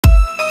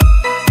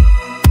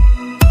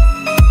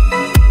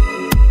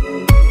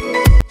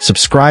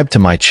subscribe to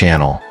my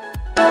channel.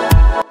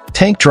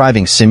 Tank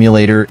Driving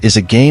Simulator is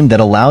a game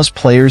that allows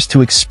players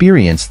to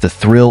experience the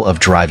thrill of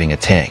driving a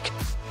tank.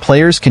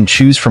 Players can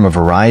choose from a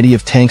variety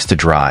of tanks to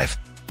drive,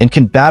 and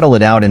can battle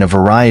it out in a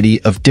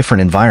variety of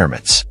different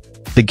environments.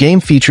 The game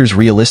features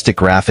realistic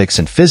graphics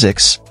and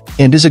physics,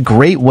 and is a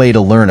great way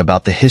to learn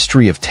about the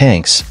history of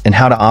tanks and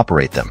how to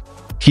operate them.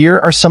 Here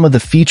are some of the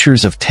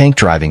features of Tank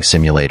Driving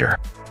Simulator.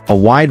 A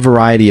wide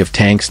variety of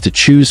tanks to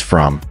choose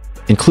from,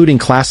 including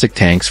classic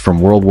tanks from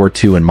World War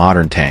II and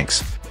modern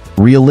tanks.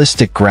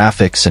 Realistic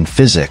graphics and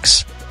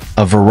physics.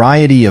 A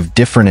variety of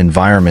different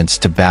environments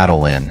to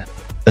battle in.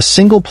 A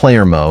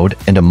single-player mode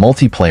and a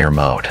multiplayer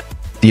mode.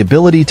 The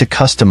ability to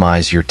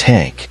customize your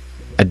tank.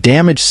 A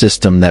damage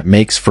system that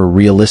makes for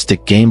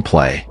realistic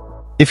gameplay.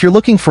 If you're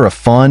looking for a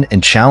fun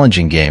and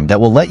challenging game that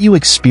will let you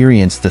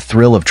experience the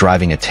thrill of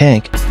driving a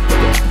tank,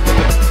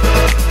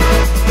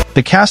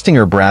 the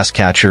Kastinger brass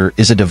catcher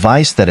is a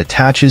device that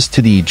attaches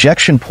to the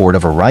ejection port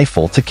of a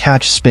rifle to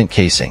catch spent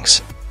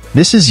casings.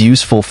 This is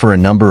useful for a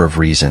number of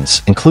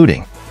reasons,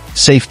 including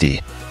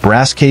safety.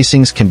 Brass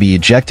casings can be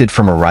ejected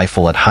from a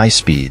rifle at high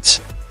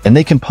speeds, and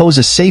they can pose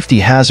a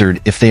safety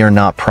hazard if they are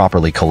not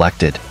properly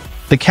collected.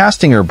 The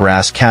Kastinger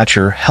brass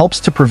catcher helps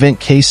to prevent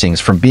casings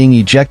from being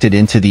ejected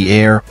into the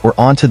air or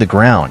onto the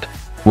ground,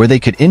 where they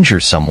could injure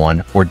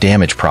someone or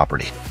damage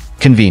property.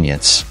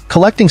 Convenience.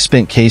 Collecting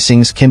spent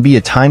casings can be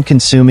a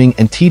time-consuming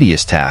and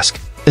tedious task,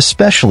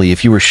 especially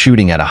if you are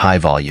shooting at a high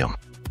volume.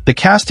 The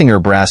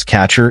Kastinger brass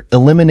catcher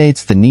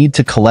eliminates the need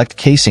to collect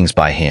casings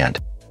by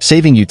hand,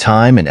 saving you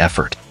time and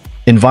effort.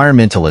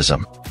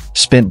 Environmentalism.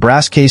 Spent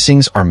brass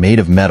casings are made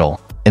of metal,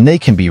 and they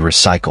can be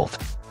recycled.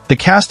 The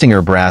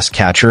Kastinger brass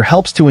catcher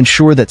helps to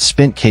ensure that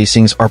spent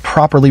casings are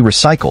properly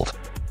recycled,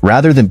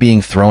 rather than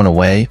being thrown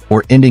away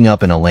or ending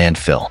up in a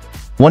landfill.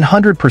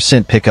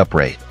 100% pickup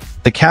rate.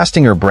 The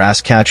Kastinger brass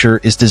catcher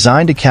is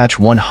designed to catch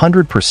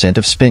 100%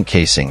 of spent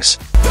casings.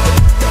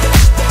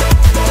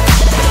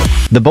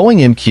 The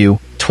Boeing MQ-25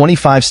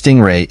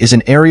 Stingray is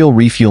an aerial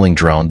refueling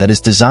drone that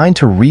is designed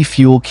to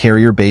refuel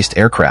carrier-based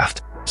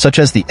aircraft, such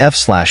as the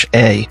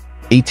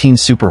F/A-18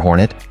 Super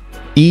Hornet,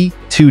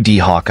 E-2D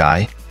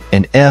Hawkeye,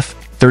 and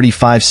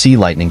F-35C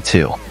Lightning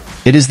II.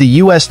 It is the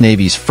U.S.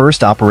 Navy's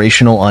first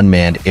operational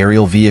unmanned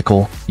aerial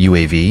vehicle,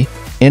 UAV,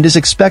 and is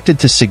expected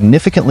to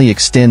significantly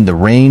extend the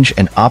range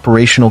and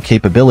operational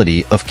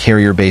capability of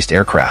carrier-based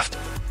aircraft.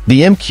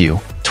 The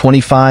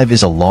MQ-25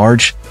 is a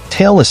large,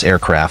 tailless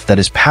aircraft that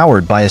is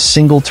powered by a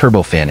single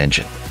turbofan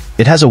engine.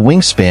 It has a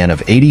wingspan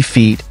of 80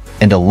 feet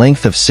and a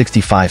length of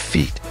 65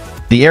 feet.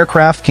 The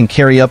aircraft can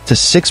carry up to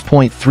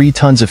 6.3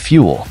 tons of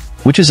fuel,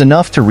 which is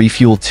enough to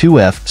refuel two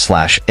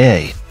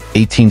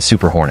F/A-18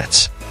 Super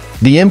Hornets.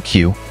 The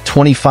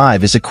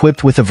MQ-25 is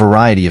equipped with a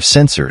variety of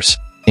sensors,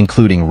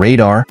 including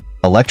radar,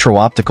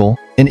 electro-optical,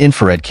 and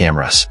infrared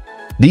cameras.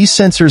 These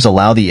sensors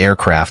allow the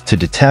aircraft to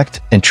detect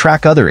and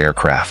track other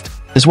aircraft,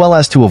 as well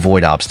as to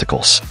avoid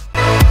obstacles.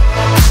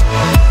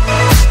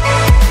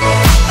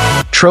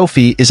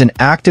 Trophy is an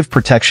active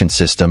protection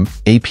system,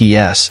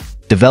 APS,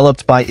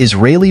 developed by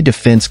Israeli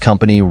defense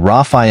company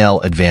Rafael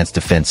Advanced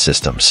Defense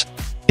Systems.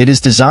 It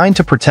is designed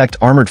to protect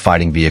armored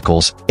fighting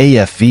vehicles,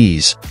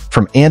 AFVs,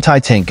 from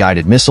anti-tank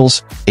guided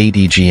missiles,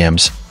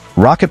 ATGMs,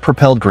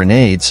 rocket-propelled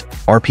grenades,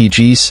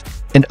 RPGs,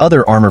 and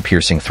other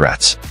armor-piercing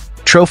threats.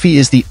 Trophy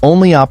is the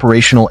only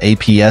operational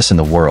APS in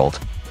the world,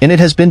 and it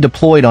has been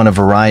deployed on a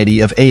variety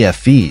of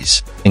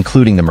AFVs,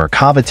 including the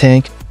Merkava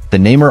tank, the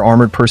Namur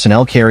armored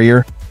personnel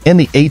carrier, and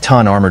the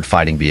Aton armored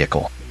fighting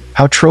vehicle.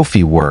 How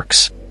Trophy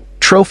works.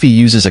 Trophy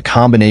uses a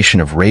combination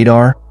of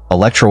radar,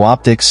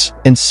 electro-optics,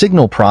 and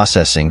signal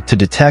processing to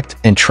detect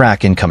and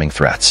track incoming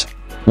threats.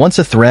 Once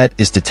a threat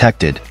is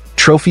detected,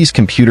 Trophy's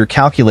computer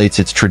calculates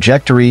its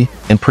trajectory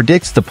and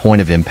predicts the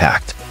point of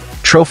impact.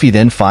 Trophy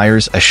then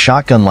fires a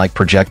shotgun-like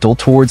projectile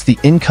towards the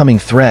incoming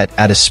threat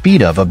at a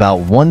speed of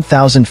about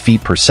 1,000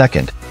 feet per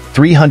second,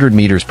 300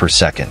 meters per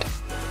second.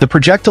 The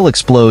projectile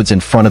explodes in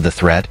front of the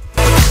threat.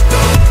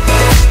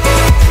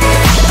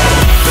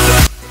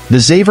 The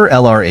Xaver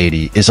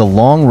LR80 is a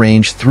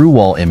long-range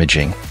through-wall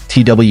imaging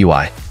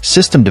 (TWI)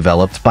 system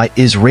developed by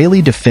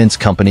Israeli defense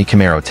company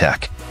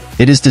Tek-Mount.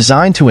 It is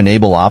designed to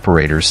enable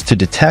operators to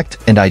detect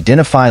and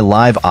identify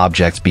live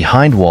objects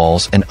behind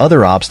walls and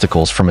other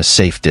obstacles from a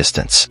safe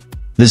distance.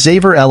 The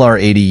Xaver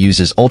LR80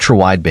 uses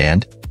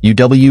ultra-wideband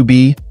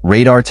 (UWB)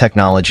 radar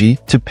technology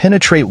to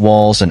penetrate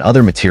walls and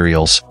other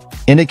materials,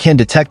 and it can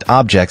detect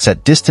objects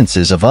at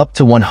distances of up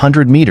to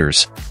 100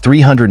 meters,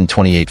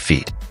 328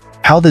 feet.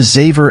 How the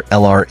Xaver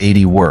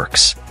LR80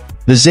 works.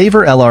 The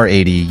Xaver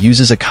LR80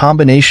 uses a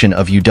combination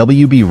of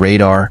UWB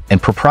radar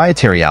and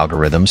proprietary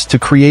algorithms to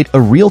create a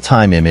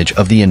real-time image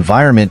of the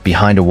environment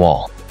behind a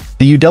wall.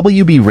 The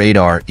UWB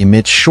radar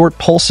emits short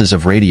pulses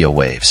of radio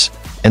waves,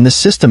 and the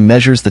system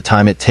measures the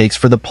time it takes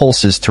for the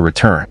pulses to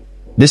return.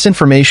 This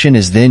information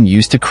is then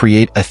used to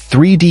create a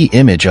 3D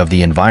image of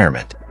the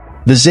environment.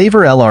 The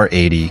Xaver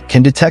LR80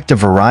 can detect a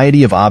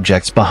variety of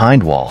objects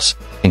behind walls,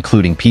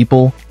 including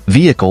people,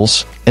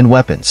 vehicles, and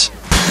weapons.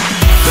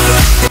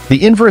 The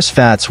InVeris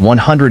FATS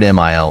 100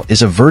 MIL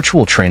is a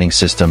virtual training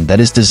system that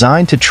is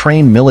designed to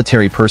train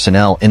military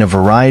personnel in a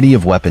variety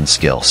of weapon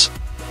skills.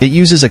 It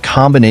uses a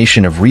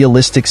combination of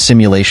realistic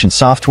simulation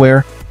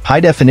software,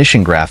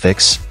 high-definition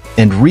graphics,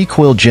 and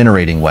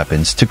recoil-generating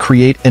weapons to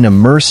create an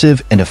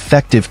immersive and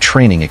effective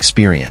training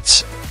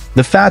experience.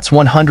 The FATS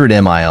 100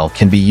 MIL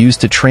can be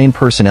used to train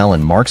personnel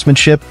in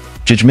marksmanship,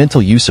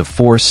 judgmental use of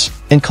force,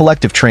 and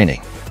collective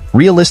training.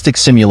 Realistic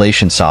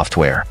simulation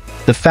software.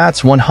 The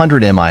FATS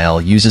 100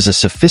 MIL uses a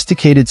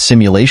sophisticated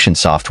simulation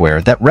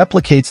software that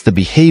replicates the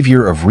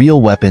behavior of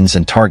real weapons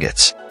and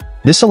targets.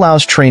 This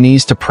allows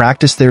trainees to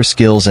practice their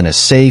skills in a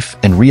safe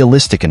and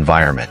realistic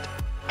environment.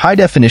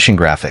 High-definition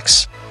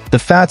graphics. The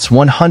FATS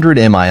 100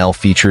 MIL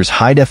features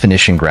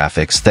high-definition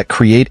graphics that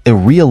create a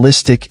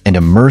realistic and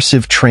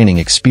immersive training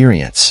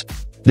experience.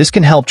 This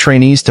can help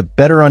trainees to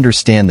better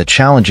understand the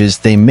challenges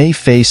they may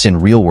face in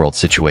real-world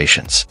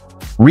situations.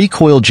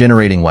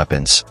 Recoil-generating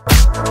weapons.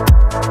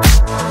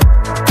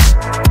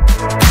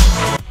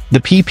 The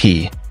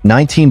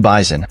PP-19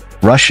 BIZON,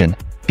 Russian,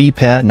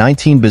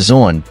 PP-19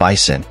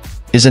 BIZON,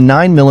 is a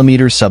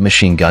 9mm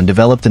submachine gun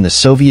developed in the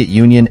Soviet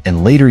Union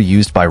and later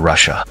used by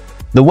Russia.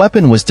 The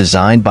weapon was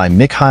designed by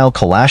Mikhail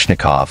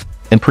Kalashnikov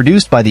and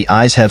produced by the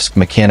Izhevsk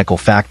Mechanical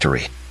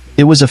Factory.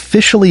 It was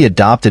officially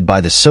adopted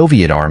by the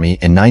Soviet Army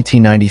in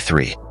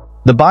 1993.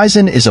 The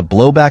BIZON is a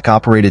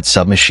blowback-operated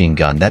submachine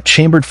gun that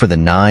chambered for the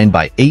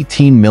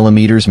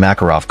 9x18mm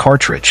Makarov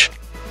cartridge.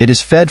 It is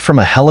fed from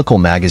a helical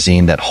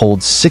magazine that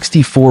holds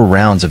 64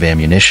 rounds of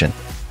ammunition.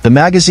 The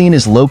magazine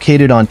is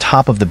located on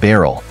top of the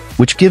barrel,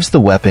 which gives the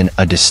weapon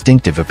a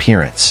distinctive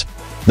appearance.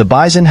 The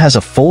BIZON has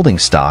a folding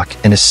stock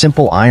and a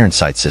simple iron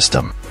sight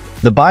system.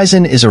 The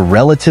BIZON is a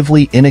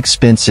relatively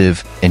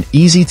inexpensive and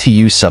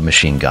easy-to-use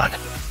submachine gun.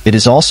 It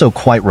is also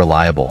quite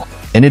reliable,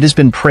 and it has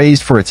been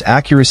praised for its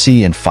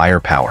accuracy and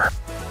firepower.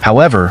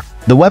 However,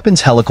 the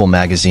weapon's helical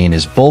magazine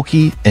is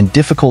bulky and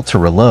difficult to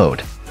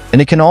reload, and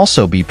it can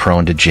also be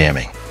prone to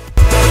jamming.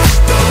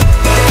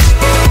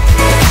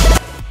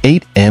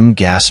 8M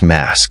Gas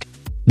Mask.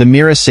 The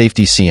MIRA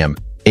Safety CM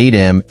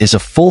 8M is a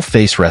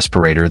full-face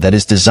respirator that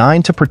is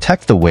designed to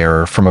protect the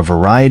wearer from a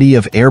variety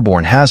of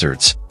airborne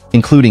hazards,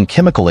 including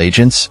chemical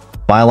agents,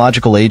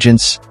 biological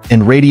agents,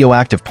 and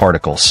radioactive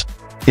particles.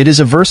 It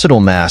is a versatile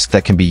mask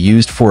that can be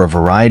used for a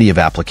variety of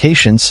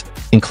applications,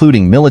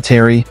 including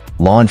military,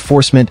 law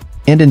enforcement,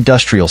 and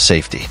industrial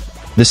safety.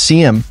 The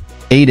CM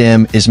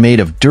 8M is made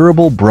of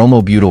durable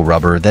bromobutyl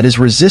rubber that is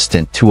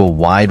resistant to a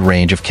wide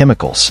range of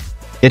chemicals.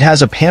 It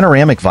has a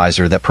panoramic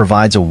visor that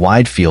provides a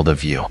wide field of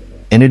view,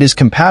 and it is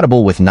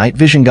compatible with night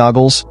vision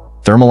goggles,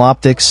 thermal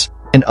optics,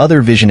 and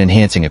other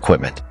vision-enhancing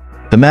equipment.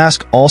 The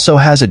mask also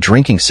has a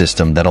drinking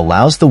system that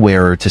allows the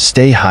wearer to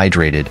stay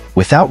hydrated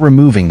without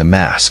removing the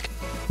mask.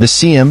 The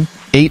CM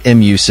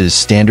 8M uses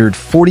standard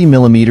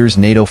 40mm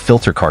NATO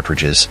filter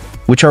cartridges,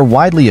 which are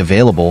widely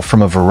available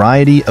from a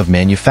variety of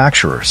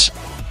manufacturers.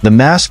 The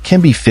mask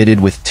can be fitted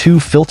with 2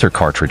 filter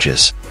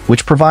cartridges,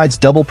 which provides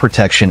double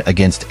protection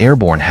against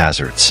airborne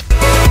hazards.